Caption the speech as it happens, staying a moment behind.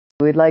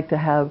We'd like to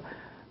have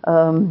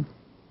a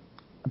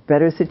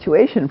better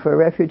situation for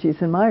refugees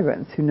and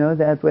migrants who know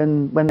that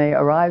when they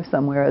arrive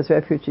somewhere as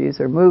refugees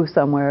or move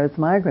somewhere as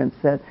migrants,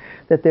 that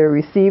they're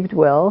received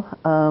well,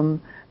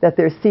 that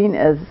they're seen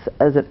as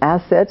an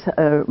asset.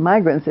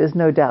 Migrants, there's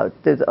no doubt.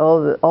 There's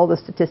all the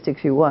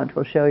statistics you want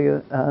will show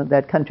you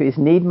that countries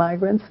need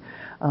migrants.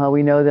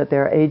 We know that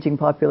there are aging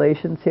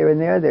populations here and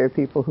there. There are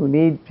people who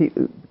need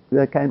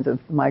the kinds of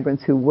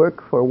migrants who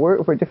work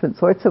for different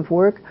sorts of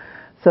work.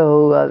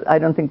 So I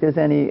don't think there's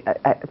any,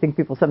 I think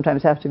people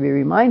sometimes have to be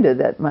reminded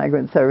that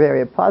migrants are a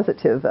very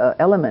positive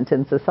element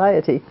in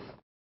society.